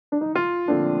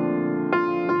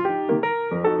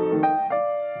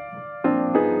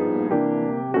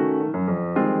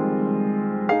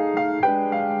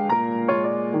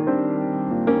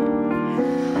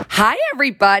Hi,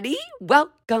 everybody.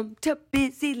 Welcome to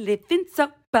Busy Living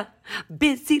Sober.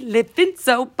 Busy Living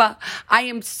Sober. I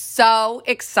am so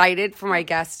excited for my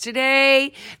guest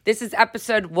today. This is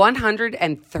episode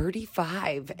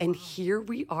 135, and here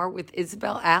we are with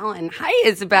Isabel Allen. Hi,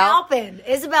 Isabel.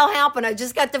 Isabel Halpin. I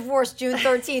just got divorced June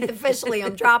 13th officially.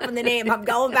 I'm dropping the name. I'm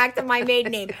going back to my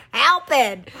maiden name.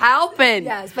 Halpin.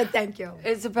 Yes, but thank you.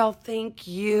 Isabel, thank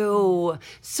you.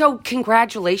 So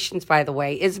congratulations, by the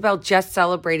way. Isabel just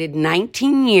celebrated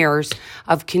 19 years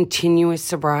of continuous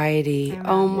sobriety. Amen.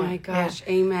 Oh, my gosh.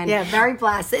 Yeah. Amen. Yeah, very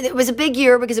blessed. It was a big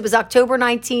year because it was October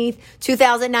 19th,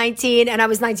 2019, and I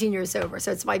was 19 years sober.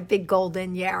 So it's my big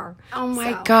golden year. Oh,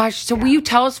 my gosh. So will you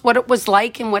tell us what it was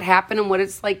like and what happened and what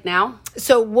it's like now?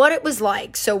 So what it was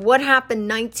like. So what happened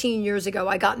 19 years ago,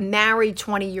 I got married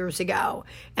 20 years ago.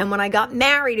 And when I got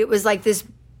married, it was like this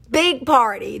big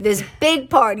party, this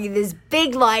big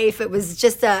life. It was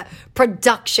just a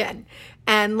production.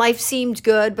 And life seemed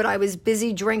good, but I was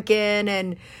busy drinking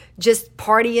and just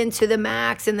partying to the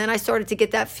max. And then I started to get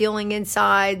that feeling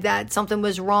inside that something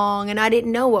was wrong. And I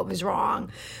didn't know what was wrong.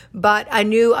 But I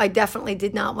knew I definitely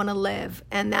did not want to live.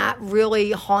 And that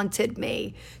really haunted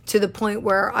me to the point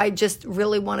where I just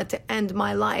really wanted to end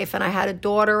my life. And I had a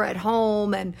daughter at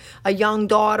home and a young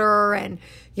daughter. And,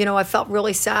 you know, I felt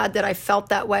really sad that I felt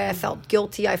that way. I felt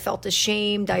guilty. I felt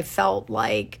ashamed. I felt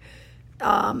like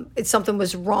something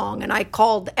was wrong. And I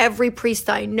called every priest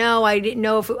I know. I didn't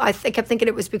know if I kept thinking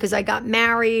it was because I got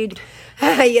married.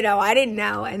 You know, I didn't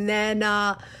know. And then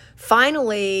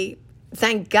finally,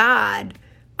 thank God,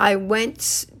 I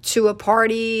went to a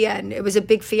party and it was a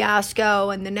big fiasco.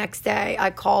 And the next day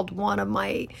I called one of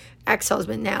my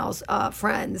ex-husband now's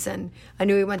friends, and I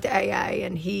knew he went to AA,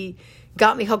 and he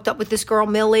got me hooked up with this girl,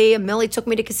 Millie. And Millie took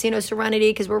me to Casino Serenity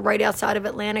because we're right outside of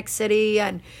Atlantic City.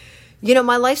 And you know,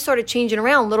 my life started changing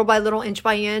around little by little, inch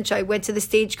by inch. I went to the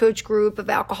Stagecoach group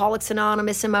of Alcoholics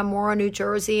Anonymous in Marlboro, New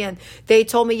Jersey, and they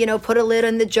told me, you know, put a lid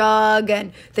on the jug,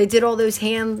 and they did all those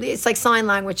it's like sign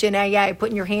language in AA,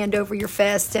 putting your hand over your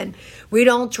fist, and we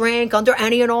don't drink under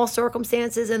any and all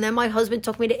circumstances. And then my husband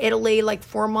took me to Italy like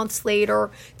 4 months later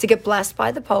to get blessed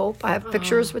by the Pope. I have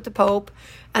pictures with the Pope,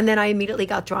 and then I immediately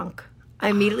got drunk. I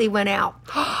immediately went out,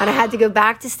 and I had to go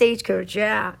back to Stagecoach,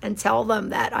 and tell them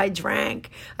that I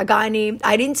drank. I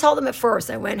didn't tell them at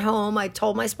first. I went home, I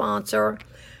told my sponsor,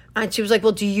 and she was like,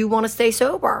 well, do you want to stay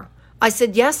sober? I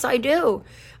said, yes, I do.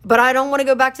 But I don't want to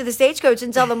go back to the Stagecoach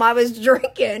and tell them I was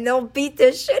drinking. They'll beat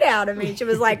the shit out of me. She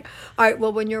was like, all right,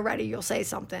 well, when you're ready, you'll say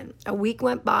something. A week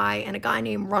went by, and a guy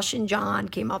named Russian John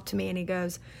came up to me, and he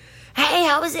goes, hey,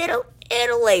 how was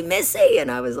Italy, Missy?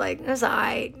 And I was like, it was all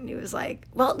right. And he was like,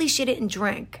 well, at least you didn't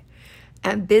drink.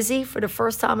 And busy, for the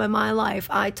first time in my life,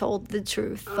 I told the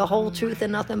truth, the whole truth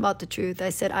and nothing but the truth.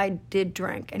 I said, I did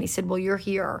drink. And he said, well, you're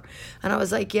here. And I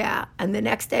was like, yeah. And the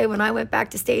next day when I went back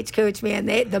to Stagecoach, man,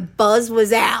 the buzz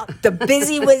was out. The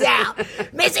busy was out.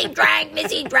 Missy drank.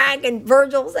 And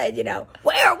Virgil said, you know,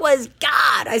 where was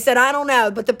God? I said, I don't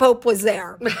know, but the Pope was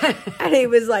there. And he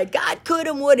was like, God could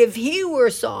and would if he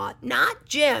were sought, not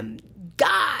Jim,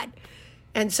 God.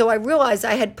 And so I realized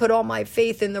I had put all my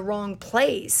faith in the wrong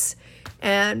place.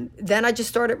 And then I just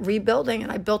started rebuilding,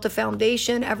 and I built a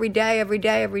foundation every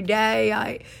day.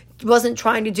 I wasn't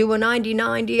trying to do a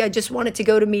 90-90. I just wanted to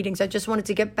go to meetings. I just wanted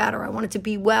to get better. I wanted to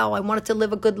be well. I wanted to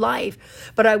live a good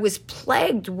life. But I was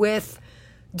plagued with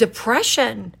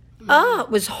depression. It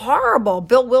was horrible.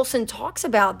 Bill Wilson talks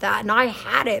about that, and I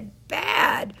had it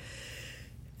bad.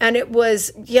 And it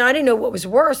was, you know, I didn't know what was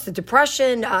worse, the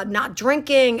depression, not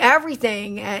drinking,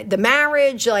 everything, the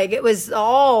marriage, like it was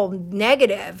all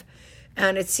negative.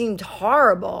 And it seemed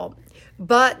horrible.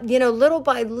 But, you know, little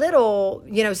by little,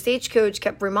 you know, Stagecoach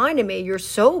kept reminding me, you're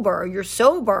sober.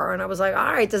 And I was like,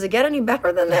 all right, does it get any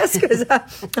better than this? Because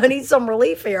I need some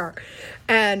relief here.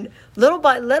 And little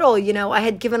by little, you know, I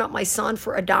had given up my son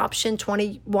for adoption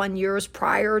 21 years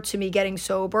prior to me getting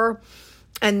sober.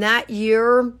 And that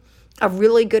year, a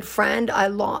really good friend,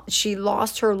 she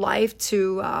lost her life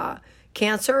to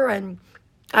cancer, and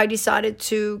I decided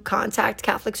to contact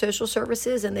Catholic Social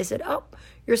Services, and they said, oh,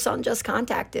 your son just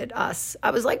contacted us.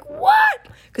 I was like, what?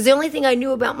 Because the only thing I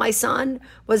knew about my son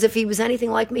was if he was anything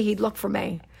like me, he'd look for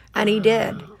me. And he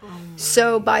did.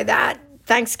 So by that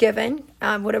Thanksgiving,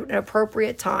 what an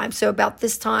appropriate time. So about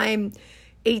this time,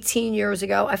 18 years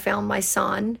ago, I found my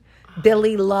son,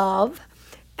 Billy Love,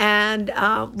 and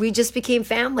we just became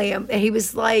family. And he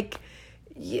was like,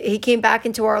 he came back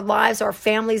into our lives, our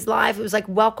family's life. It was like,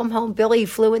 welcome home, Billy. He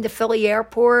flew into Philly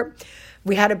Airport.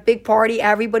 We had a big party.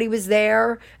 Everybody was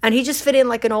there. And he just fit in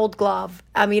like an old glove.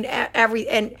 I mean,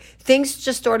 and things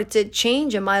just started to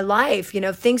change in my life. You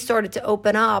know, things started to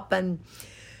open up. And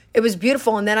it was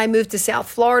beautiful. And then I moved to South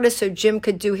Florida so Jim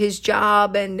could do his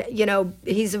job. And,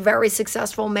 he's a very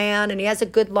successful man and he has a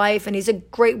good life and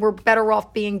we're better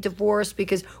off being divorced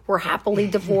because we're happily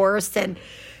divorced. And,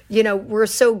 we're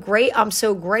so great. I'm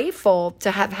so grateful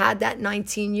to have had that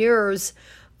 19 years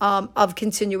of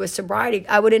continuous sobriety.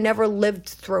 I would have never lived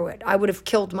through it. I would have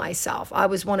killed myself. I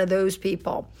was one of those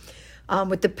people.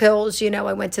 With the pills,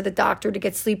 I went to the doctor to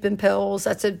get sleeping pills.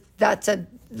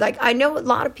 I know a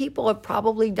lot of people have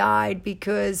probably died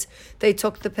because they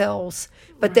took the pills,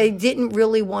 but they didn't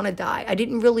really want to die. I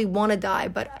didn't really want to die,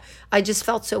 but I just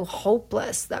felt so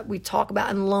hopeless that we talk about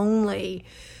and lonely.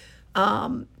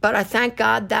 But I thank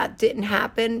God that didn't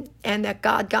happen and that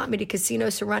God got me to Casino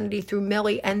Serenity through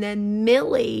Millie. And then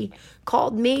Millie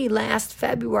called me last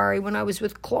February when I was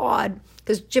with Claude,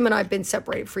 because Jim and I have been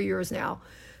separated for years now.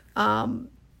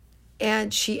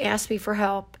 And she asked me for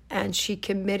help and she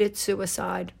committed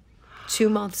suicide 2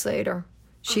 months later.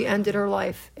 She ended her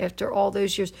life after all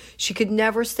those years. She could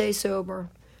never stay sober.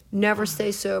 Never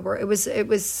stay sober. It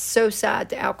was so sad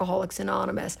to Alcoholics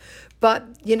Anonymous. But,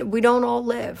 we don't all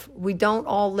live. We don't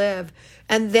all live.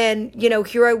 And then,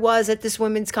 here I was at this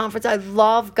women's conference. I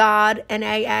love God and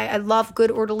I love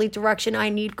good orderly direction. I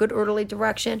need good orderly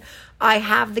direction. I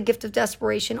have the gift of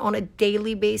desperation on a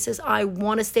daily basis. I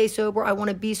want to stay sober. I want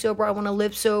to be sober. I want to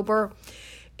live sober.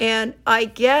 And I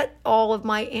get all of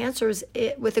my answers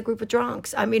with a group of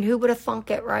drunks. I mean, who would have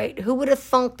thunk it, right? Who would have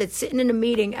thunk that sitting in a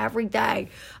meeting every day,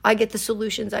 I get the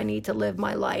solutions I need to live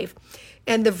my life?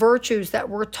 And the virtues that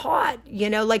we're taught,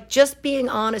 like just being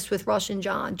honest with Rush and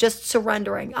John, just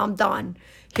surrendering, I'm done,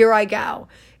 here I go.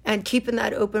 And keeping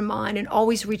that open mind and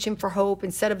always reaching for hope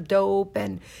instead of dope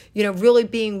and, really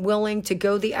being willing to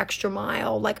go the extra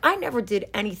mile. Like I never did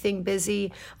anything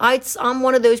busy. I'm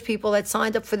one of those people that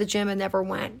signed up for the gym and never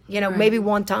went, right. Maybe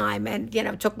one time and,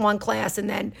 took one class and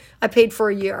then I paid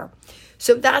for a year.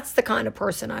 So that's the kind of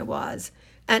person I was.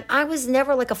 And I was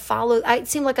never like it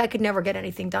seemed like I could never get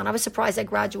anything done. I was surprised I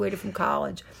graduated from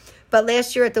college. But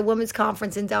last year at the women's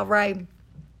conference in Delray,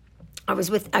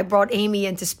 I brought Amy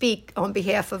in to speak on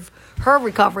behalf of her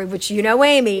recovery, which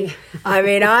Amy. I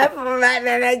mean,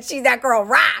 that girl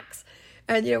rocks.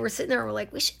 And, we're sitting there and we're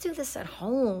like, we should do this at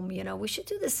home. We should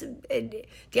do this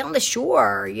down the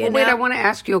shore. Wait, I want to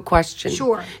ask you a question.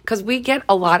 Sure. Because we get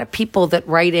a lot of people that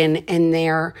write in and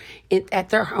they're at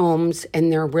their homes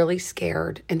and they're really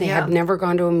scared and they have never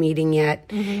gone to a meeting yet.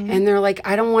 Mm-hmm. And they're like,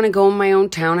 I don't want to go in my own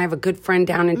town. I have a good friend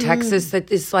down in Texas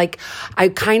that is like, I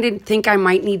kind of think I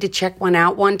might need to check one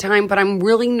out one time, but I'm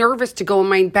really nervous to go in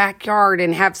my backyard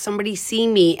and have somebody see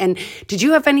me. And did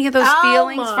you have any of those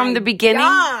feelings from the beginning?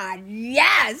 God,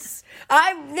 yes.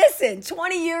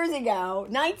 19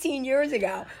 years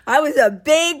ago, I was a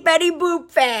big Betty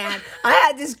Boop fan. I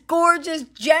had this gorgeous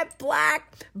jet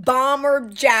black bomber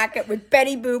jacket with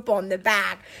Betty Boop on the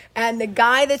back. And the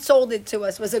guy that sold it to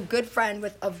us was a good friend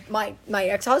of my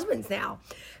ex-husband's now.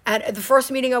 And at the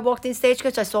first meeting I walked in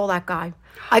Stagecoach, I saw that guy.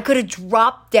 I could have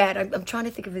dropped dead. I'm trying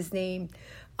to think of his name.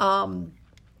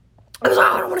 I was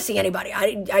like, I don't want to see anybody.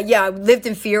 I lived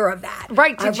in fear of that.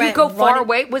 Right. Did you go far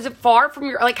away? Was it far from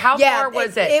your, how far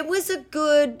was it? It was a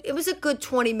good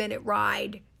 20-minute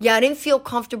ride. Yeah, I didn't feel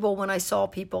comfortable when I saw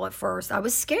people at first. I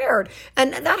was scared.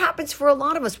 And that happens for a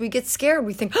lot of us. We get scared.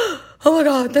 We think, oh my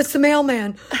God, that's the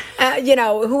mailman.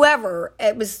 Whoever.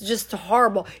 It was just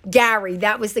horrible. Gary,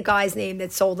 that was the guy's name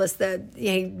that sold us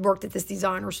he worked at this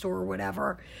designer store or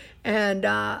whatever. And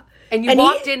you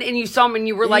walked in and you saw him and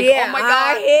you were like, oh my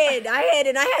God. I hid.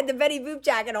 And I had the Betty Boop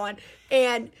jacket on.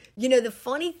 And, the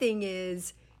funny thing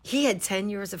is, he had 10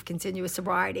 years of continuous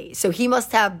sobriety. So he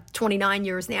must have 29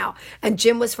 years now. And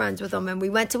Jim was friends with him. And we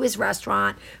went to his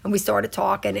restaurant and we started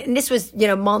talking. And this was,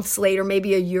 months later,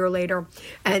 maybe a year later.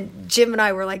 And Jim and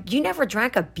I were like, you never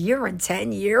drank a beer in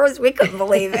 10 years? We couldn't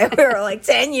believe it. We were like,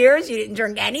 10 years? You didn't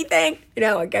drink anything?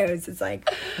 It goes. It's like,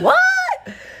 what?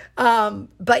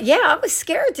 But yeah, I was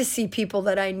scared to see people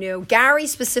that I knew. Gary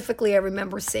specifically, I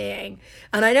remember seeing.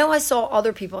 And I know I saw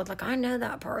other people. I was like, I know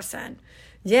that person.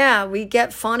 Yeah, we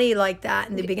get funny like that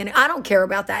in the beginning. I don't care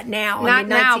about that now. Not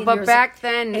now, but back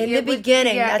then. In the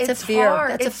beginning, that's a fear.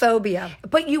 Hard. That's a phobia.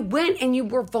 But you went and you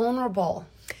were vulnerable.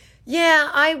 Yeah,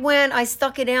 I went. I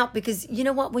stuck it out because you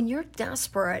know what? When you're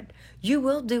desperate, you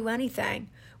will do anything.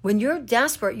 When you're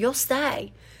desperate, you'll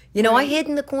stay. I hid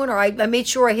in the corner. I made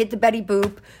sure I hid the Betty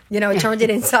Boop. I turned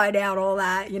it inside out, all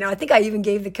that. I think I even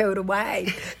gave the code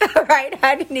away. Right?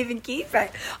 I didn't even keep it.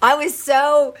 I was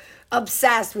so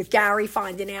obsessed with Gary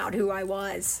finding out who I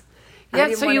was.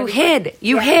 Yeah, so you hid.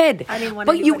 You hid. I didn't want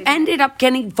but you anybody to- ended up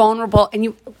getting vulnerable, and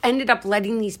you ended up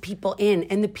letting these people in.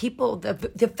 And the people,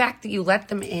 the fact that you let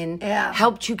them in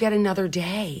helped you get another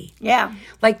day. Yeah.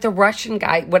 Like the Russian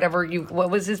guy,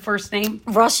 what was his first name?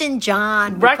 Russian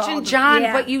John. Russian John,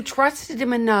 Yeah. but you trusted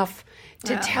him enough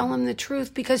to tell him the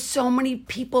truth, because so many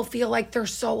people feel like they're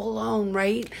so alone,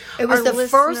 right? It was Our the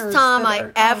first listeners time that I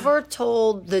are- ever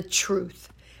told the truth.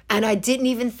 And I didn't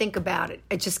even think about it.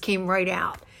 It just came right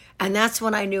out. And that's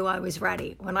when I knew I was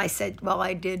ready. When I said, well,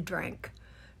 I did drink.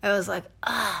 I was like,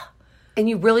 And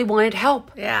you really wanted help.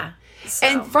 yeah. So,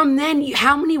 And from then,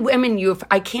 how many women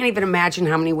I can't even imagine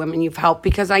how many women you've helped,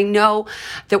 because I know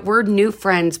that we're new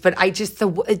friends, but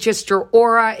just your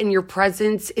aura and your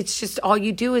presence, it's just all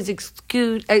you do is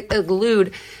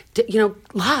elude,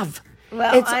 love.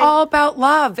 Well, it's all about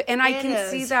love. And I can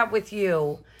is. see that with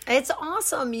you. it's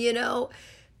awesome,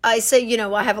 I say,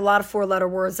 I have a lot of 4-letter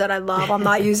words that I love. I'm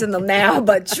not using them now,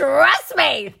 but trust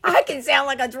me, I can sound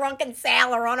like a drunken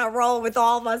sailor on a roll with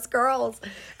all of us girls.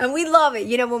 And we love it,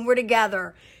 when we're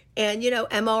together. And,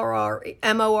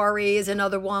 MORE is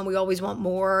another one. We always want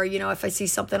more. If I see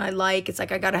something I like, it's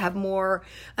like I got to have more.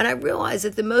 And I realize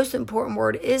that the most important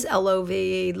word is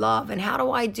LOVE, love. And how do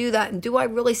I do that? And do I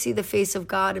really see the face of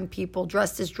God in people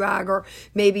dressed as drag or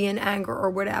maybe in anger or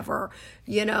whatever?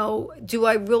 Do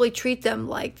I really treat them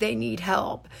like they need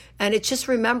help? And it's just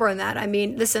remembering that. I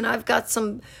mean, listen,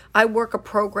 I work a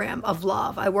program of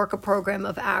love. I work a program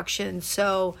of action.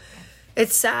 So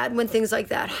it's sad when things like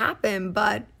that happen,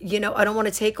 but I don't want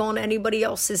to take on anybody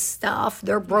else's stuff,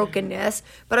 their brokenness,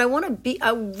 but I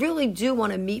really do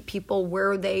want to meet people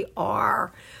where they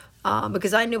are,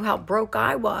 because I knew how broke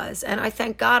I was. And I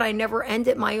thank God I never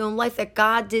ended my own life, that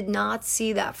God did not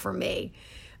see that for me.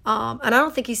 And I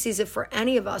don't think he sees it for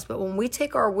any of us, but when we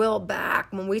take our will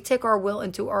back, when we take our will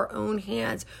into our own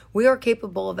hands, we are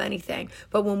capable of anything.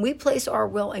 But when we place our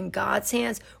will in God's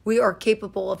hands, we are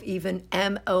capable of even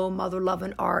M-O, mother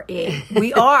loving R-E.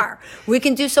 We are. We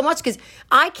can do so much, because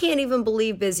I can't even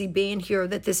believe, Busy, being here,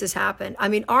 that this has happened. I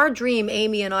mean, our dream,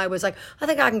 Amy and I, was like, I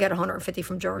think I can get 150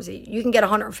 from Jersey. You can get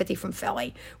 150 from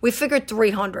Philly. We figured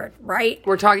 300, right?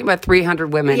 We're talking about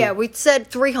 300 women. Yeah, we said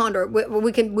 300.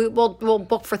 We'll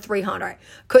book for 300.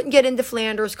 Couldn't get into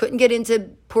Flanders, couldn't get into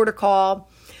Port of Call.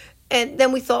 And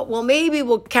then we thought, well, maybe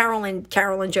Carolyn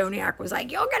Joniak was like,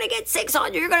 you're going to get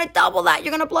 600, you're going to double that,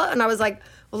 you're going to blow. And I was like,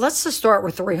 well, let's just start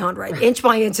with 300. Inch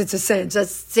by inch, it's a cinch.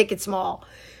 Let's take it small.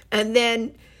 And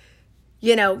then,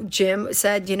 Jim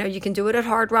said, you can do it at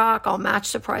Hard Rock. I'll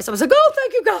match the price. I was like, oh,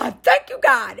 thank you, God. Thank you,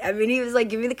 God. I mean, he was like,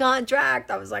 give me the contract.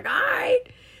 I was like, all right.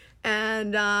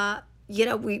 And,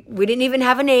 we didn't even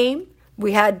have a name.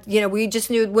 We had, we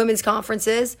just knew women's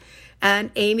conferences.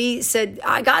 And Amy said,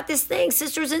 I got this thing,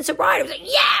 Sisters in Sobriety. I was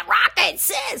like, yeah, rock it,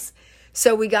 sis.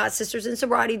 So we got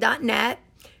sistersinsobriety.net.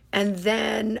 And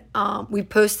then we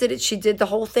posted it. She did the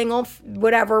whole thing on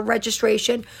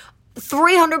registration.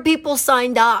 300 people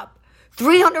signed up.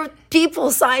 300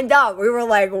 people signed up. We were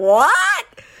like, what?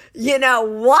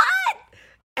 What?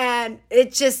 And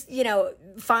it just,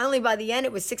 finally by the end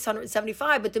it was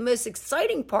 675. But the most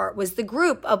exciting part was the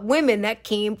group of women that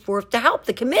came forth to help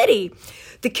the committee.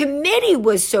 The committee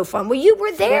was so fun. Well, you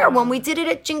were there when we did it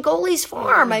at Jingoli's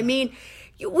farm. I mean,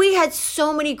 we had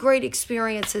so many great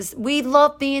experiences. We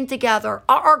loved being together.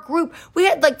 Our group, we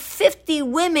had like 50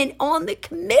 women on the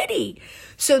committee.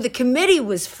 So the committee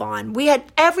was fun. We had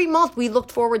every month we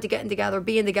looked forward to getting together,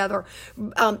 being together,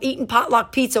 eating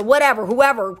potluck pizza, whatever,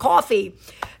 whoever, coffee,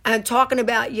 and talking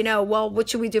about, well, what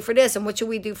should we do for this and what should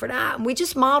we do for that? And we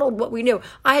just modeled what we knew.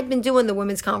 I had been doing the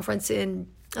women's conference in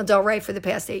Delray for the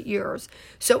past 8 years.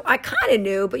 So I kind of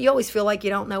knew, but you always feel like you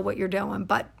don't know what you're doing.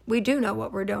 But we do know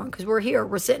what we're doing, because we're here.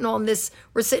 We're sitting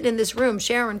in this room,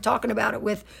 sharing, talking about it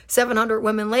with 700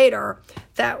 women later.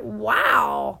 That,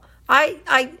 wow, I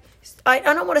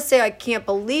don't want to say I can't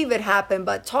believe it happened,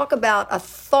 but talk about a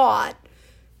thought,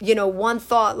 one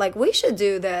thought, like, we should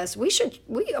do this. We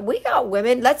got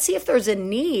women. Let's see if there's a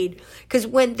need. Because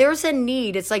when there's a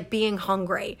need, it's like being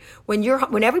hungry.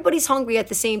 When everybody's hungry at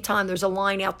the same time, there's a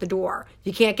line out the door.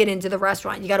 You can't get into the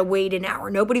restaurant. You got to wait an hour.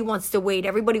 Nobody wants to wait.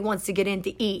 Everybody wants to get in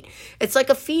to eat. It's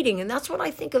like a feeding. And that's what I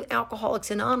think of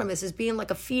Alcoholics Anonymous as being like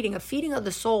a feeding of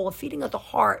the soul, a feeding of the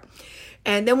heart.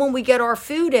 And then when we get our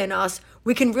food in us,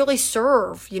 we can really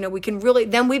serve,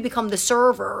 then we become the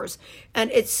servers. And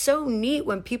it's so neat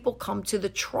when people come to the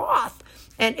trough,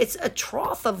 and it's a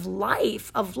trough of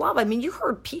life, of love. I mean, you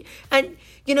heard, and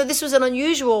this was an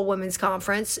unusual women's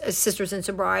conference, Sisters in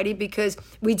Sobriety, because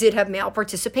we did have male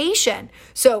participation.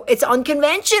 So it's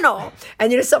unconventional.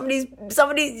 And, some of these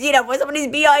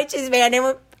BIHs, man, they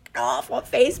were off on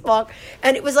Facebook.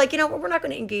 And it was like, we're not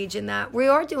going to engage in that. We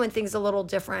are doing things a little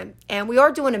different. And we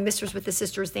are doing a Misters with the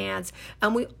Sisters dance.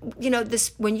 And we,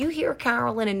 this, when you hear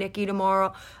Carolyn and Nikki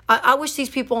tomorrow, I wish these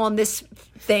people on this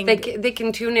thing. They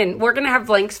can tune in. We're going to have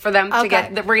links for them to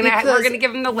get, we're going to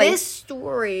give them the link. This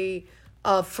story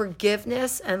of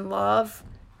forgiveness and love,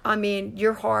 I mean,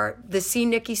 your heart, to see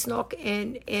Nicky Snook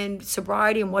in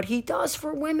sobriety and what he does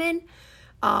for women,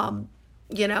 and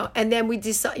then we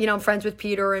decide, I'm friends with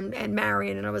Peter and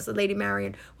Marion, and I was the Lady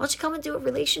Marion. Why don't you come and do a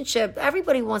relationship?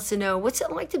 Everybody wants to know, what's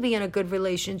it like to be in a good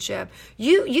relationship?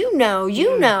 You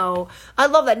know. I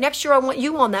love that. Next year I want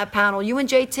you on that panel, you and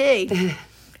JT.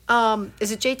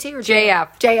 Is it JT or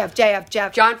JF? JF,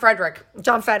 Jeff. John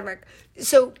Frederick.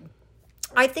 So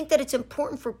I think that it's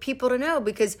important for people to know,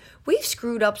 because we've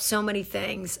screwed up so many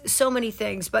things,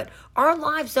 but our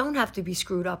lives don't have to be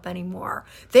screwed up anymore.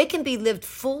 They can be lived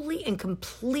fully and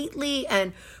completely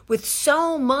and with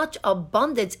so much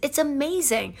abundance. It's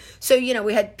amazing. So,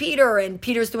 we had Peter, and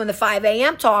Peter's doing the 5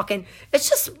 a.m. talk, and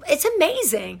it's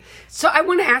amazing. So I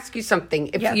want to ask you something.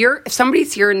 If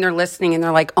somebody's here and they're listening and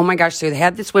they're like, oh my gosh, so they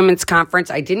had this women's conference.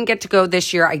 I didn't get to go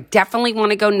this year. I definitely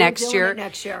want to go next year.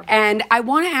 And I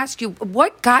want to ask you,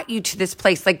 what got you to this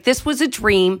place? Like, this was a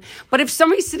dream, but if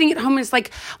somebody's sitting at home and is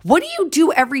like, what do you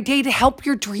do every day to help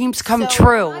your dreams come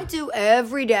true? I do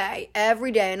every day.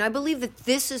 And I believe that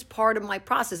this is part of my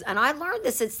process. And I learned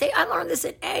this at State. I learned this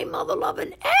at A, Mother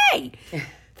Loving A.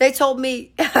 They told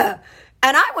me, and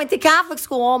I went to Catholic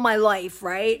school all my life,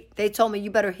 right? They told me,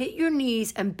 you better hit your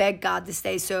knees and beg God to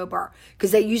stay sober.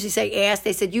 Because they usually say ask.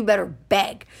 They said, you better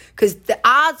beg. Because the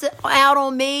odds out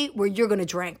on me were you're going to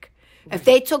drink. If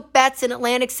they took bets in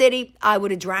Atlantic City, I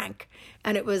would have drank.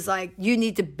 And it was like, you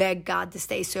need to beg God to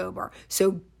stay sober.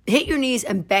 So hit your knees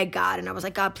and beg God. And I was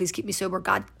like, God, please keep me sober.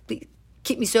 God, please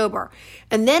keep me sober.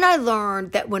 And then I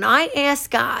learned that when I asked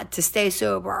God to stay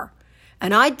sober,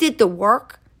 and I did the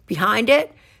work behind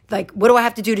it, like, what do I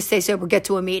have to do to stay sober? Get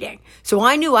to a meeting. So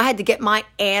I knew I had to get my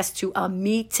ass to a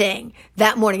meeting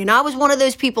that morning. And I was one of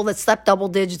those people that slept double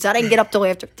digits. I didn't get up till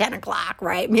after 10 o'clock,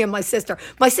 right? Me and my sister.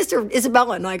 My sister,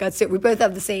 Isabella, and I got sick. We both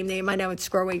have the same name. I know it's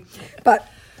screwy. But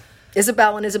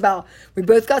Isabella, we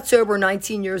both got sober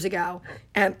 19 years ago.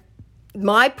 And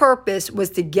my purpose was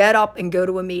to get up and go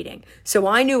to a meeting. So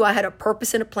I knew I had a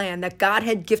purpose and a plan, that God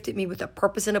had gifted me with a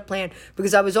purpose and a plan,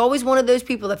 because I was always one of those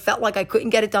people that felt like I couldn't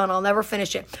get it done. I'll never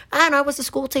finish it. And I was a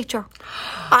school teacher.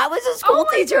 I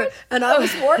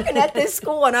was working at this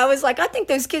school, and I was like, I think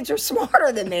those kids are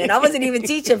smarter than me. And I wasn't even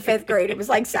teaching 5th grade. It was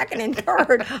like 2nd and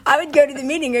 3rd. I would go to the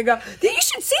meeting and go, you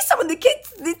should see some of the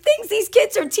things these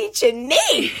kids are teaching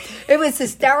me. It was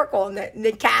hysterical. And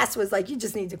the cast was like, you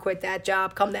just need to quit that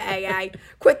job, come to AA.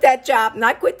 Quit that job. And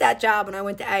I quit that job, and I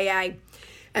went to AA.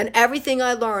 And everything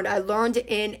I learned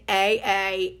in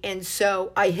AA. And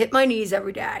so I hit my knees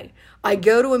every day. I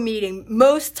go to a meeting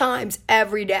most times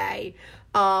every day.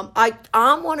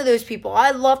 I'm one of those people.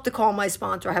 I love to call my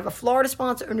sponsor. I have a Florida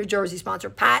sponsor, a New Jersey sponsor.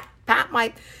 Pat,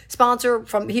 my sponsor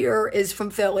from here, is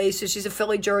from Philly. So she's a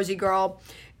Philly, Jersey girl.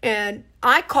 And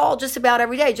I call just about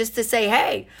every day just to say,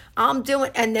 hey, I'm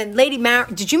doing. And then Lady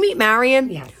Marion, did you meet Marion?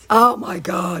 Yes. Oh my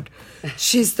God.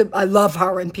 I love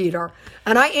her and Peter.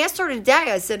 And I asked her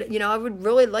today, I said, I would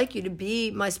really like you to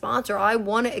be my sponsor. I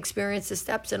want to experience the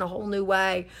steps in a whole new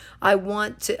way. I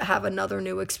want to have another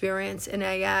new experience in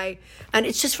AA. And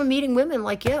it's just from meeting women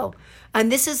like you.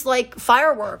 And this is like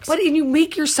fireworks. But you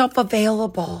make yourself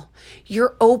available.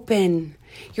 You're open.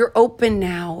 You're open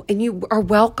now, and you are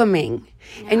welcoming.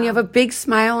 Yeah. And you have a big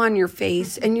smile on your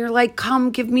face, and you're like,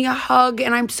 come give me a hug,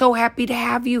 and I'm so happy to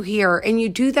have you here. And you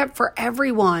do that for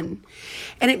everyone.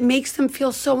 And it makes them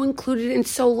feel so included and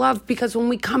so loved, because when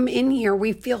we come in here,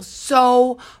 we feel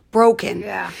so broken.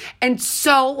 Yeah. And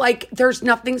so like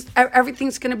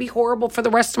everything's going to be horrible for the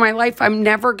rest of my life. I'm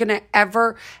never going to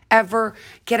ever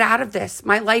get out of this.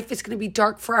 My life is going to be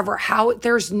dark forever.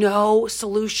 There's no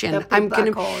solution. I'm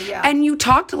going to, and you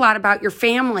talked a lot about your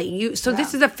family. This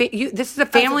is a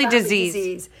family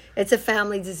disease. It's a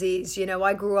family disease.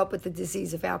 I grew up with the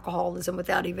disease of alcoholism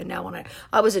without even knowing it.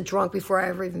 I was a drunk before I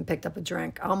ever even picked up a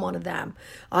drink. I'm one of them.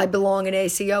 I belong in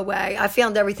ACOA. I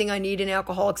found everything I need in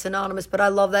Alcoholics Anonymous, but I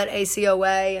love that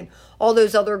ACOA and all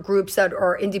those other groups that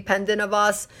are independent of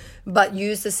us, but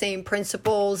use the same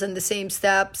principles and the same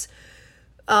steps.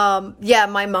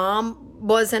 My mom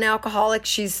was an alcoholic.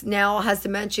 She's now has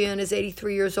dementia and is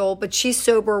 83 years old, but she's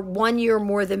sober 1 year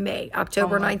more than me.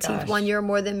 October 19th, 1 year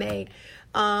more than me.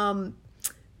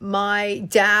 My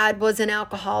dad was an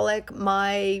alcoholic.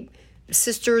 My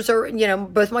sisters are,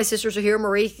 both my sisters are here,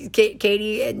 Marie,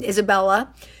 Katie, and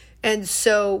Isabella. And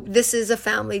so this is a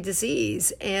family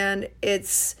disease, and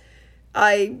it's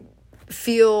I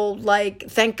feel like,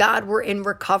 thank God we're in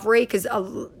recovery, because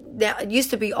it used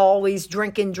to be always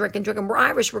drinking. We're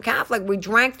Irish, we're Catholic, we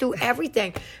drank through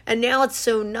everything. And now it's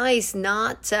so nice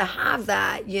not to have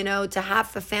that, to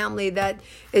have a family that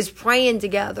is praying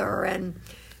together. And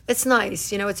it's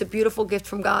nice, it's a beautiful gift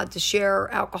from God to share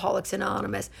Alcoholics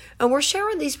Anonymous. And we're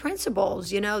sharing these principles,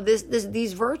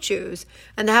 these virtues,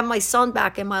 and to have my son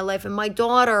back in my life and my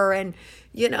daughter, and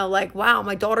wow,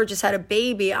 my daughter just had a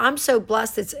baby. I'm so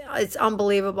blessed. It's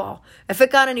unbelievable. If it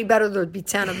got any better, there'd be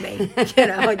 10 of me.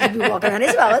 I'd just be walking around,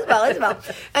 Isabel.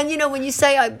 And, when you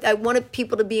say I wanted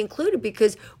people to be included,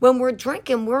 because when we're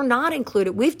drinking, we're not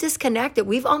included. We've disconnected.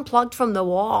 We've unplugged from the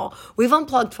wall. We've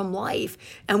unplugged from life.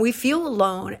 And we feel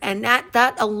alone. And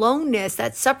that aloneness,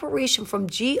 that separation from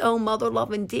G-O, Mother,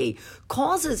 Love, and D,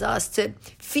 causes us to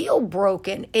feel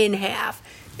broken in half.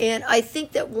 And I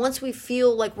think that once we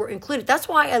feel like we're included, that's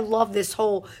why I love this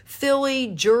whole Philly,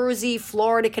 Jersey,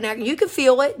 Florida connection. You can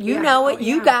feel it. You know it.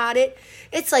 You got it.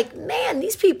 It's like, man,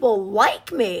 these people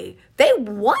like me. They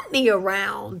want me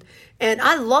around. And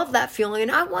I love that feeling.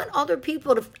 And I want other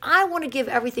people I want to give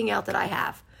everything out that I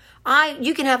have.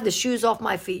 You can have the shoes off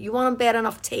my feet. You want them bad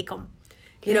enough, take them.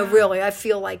 Really, I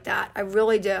feel like that. I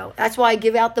really do. That's why I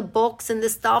give out the books and the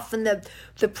stuff and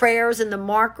the prayers and the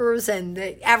markers and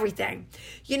everything.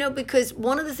 Because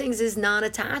one of the things is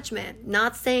non-attachment,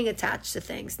 not staying attached to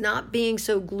things, not being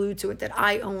so glued to it that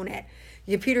I own it.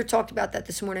 Peter talked about that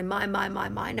this morning, my.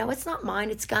 No, it's not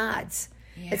mine, it's God's.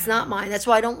 Yeah. It's not mine. That's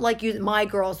why I don't like my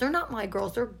girls. They're not my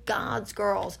girls. They're God's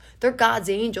girls. They're God's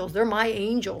angels. They're my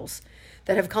angels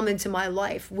that have come into my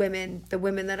life, the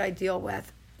women that I deal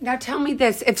with. Now tell me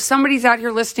this, if somebody's out here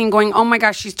listening going, oh my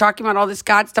gosh, she's talking about all this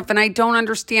God stuff and I don't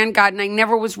understand God and I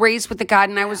never was raised with the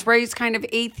God and I was raised kind of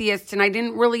atheist and I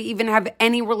didn't really even have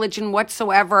any religion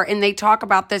whatsoever, and they talk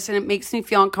about this and it makes me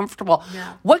feel uncomfortable.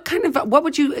 Yeah. What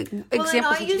would you,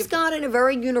 examples? I use God in a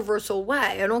very universal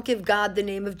way. I don't give God the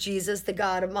name of Jesus, the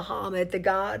God of Muhammad, the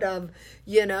God of,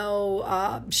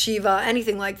 Shiva,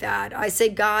 anything like that. I say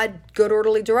God, good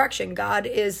orderly direction. God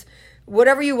is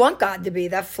whatever you want God to be,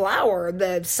 that flower,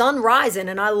 the sun rising,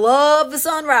 and I love the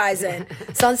sun rising,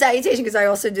 sun salutation, because I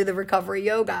also do the recovery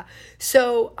yoga.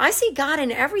 So I see God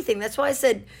in everything. That's why I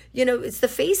said, it's the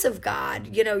face of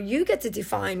God. You get to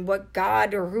define what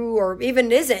God or who or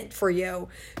even isn't for you,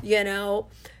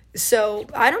 So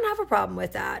I don't have a problem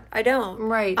with that. I don't.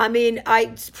 Right. I mean,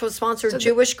 I sponsor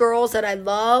Jewish girls that I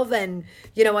love, and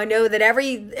I know that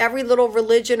every little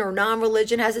religion or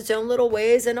non-religion has its own little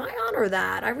ways, and I honor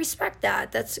that. I respect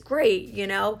that. That's great.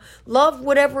 Love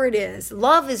whatever it is.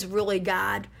 Love is really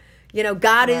God.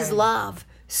 God is love.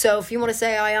 So if you want to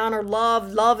say I honor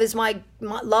love, love is my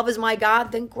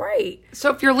God, then great.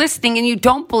 So if you're listening and you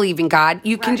don't believe in God,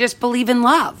 you can just believe in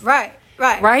love. Right.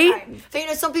 Right?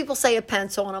 So, some people say a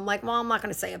pencil, and I'm like, well, I'm not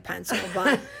going to say a pencil,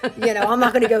 but, I'm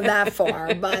not going to go that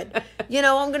far. But,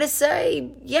 I'm going to say,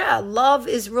 love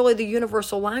is really the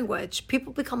universal language.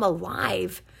 People become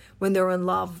alive when they're in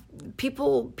love.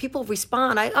 People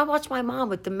respond. I watch my mom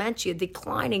with dementia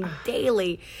declining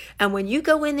daily. And when you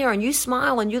go in there and you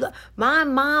smile and my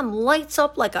mom lights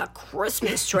up like a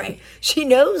Christmas tree. She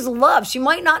knows love. She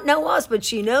might not know us, but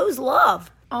she knows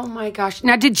love. Oh my gosh.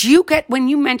 Now, did you when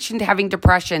you mentioned having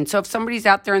depression, so if somebody's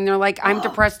out there and they're like, I'm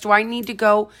depressed, do I need to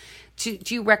go do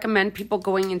you recommend people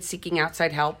going and seeking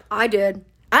outside help? I did.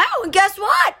 Oh, and guess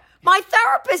what? My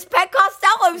therapist, Pet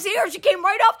Costello's here. She came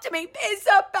right up to me.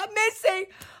 Missy.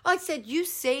 I said, you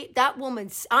see, that woman,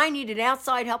 I needed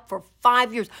outside help for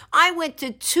 5 years. I went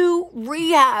to 2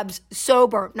 rehabs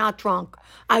sober, not drunk.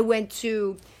 I went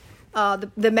to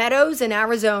the Meadows in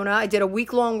Arizona. I did a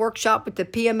week-long workshop with the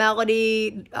Pia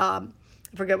Melody. I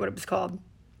forget what it was called.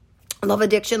 Love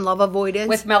Addiction, Love Avoidance.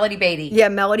 With Melody Beatty. Yeah,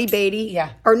 Melody Beatty.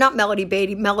 Yeah. Or not Melody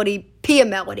Beatty, Pia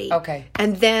Melody. Okay.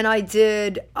 And then I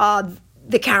did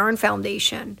the Karen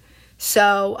Foundation.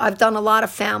 So I've done a lot of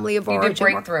family of origin. You did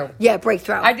Breakthrough. Yeah,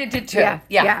 Breakthrough. I did too.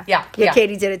 Yeah.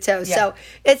 Katie did it too. Yeah. So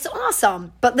it's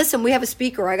awesome. But listen, we have a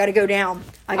speaker. I got to go down.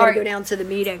 Go down to the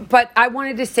meeting. But I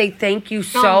wanted to say thank you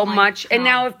so much. God. And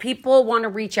now if people want to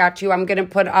reach out to you,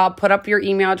 I'll put up your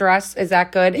email address. Is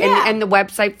that good? Yeah. And the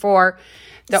website for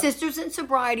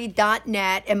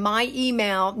sistersinsobriety.net, and my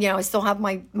email, I still have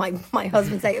my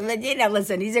husband say,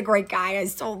 listen, he's a great guy. I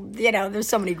still, there's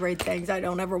so many great things. I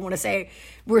don't ever want to say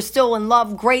we're still in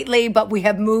love greatly, but we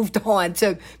have moved on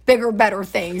to bigger, better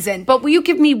things. But will you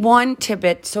give me one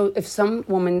tidbit? So if some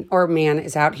woman or man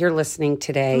is out here listening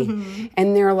today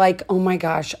and they're like, oh my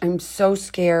gosh, I'm so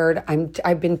scared.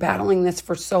 I've been battling this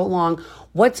for so long.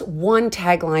 What's one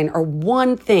tagline or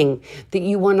one thing that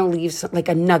you want to leave, like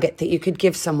a nugget that you could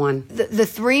give someone. The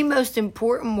three most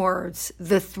important words,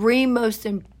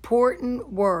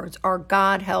 are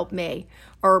God help me,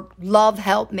 or love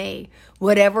help me,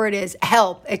 whatever it is,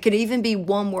 help. It could even be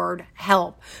one word,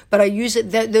 help. But I use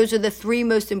it, those are the three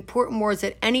most important words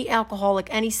that any alcoholic,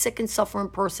 any sick and suffering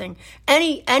person,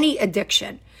 any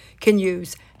addiction can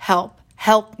use. Help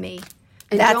me.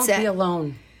 And That's don't it. be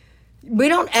alone. We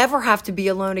don't ever have to be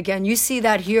alone again. You see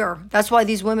that here. That's why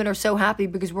these women are so happy,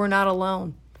 because we're not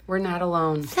alone. We're not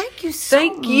alone. Thank you so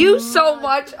much. Thank you so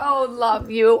much. Oh, love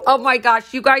you. Oh, my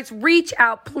gosh. You guys reach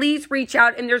out. Please reach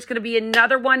out. And there's going to be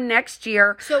another one next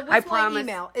year. So what's I my promise.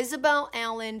 email? Isabel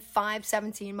Allen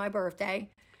 517, my birthday.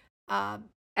 At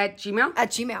Gmail?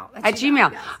 At Gmail. At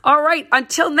Gmail. Yes. All right.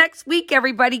 Until next week,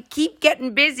 everybody, keep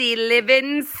getting busy,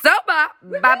 living sober.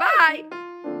 Bye-bye.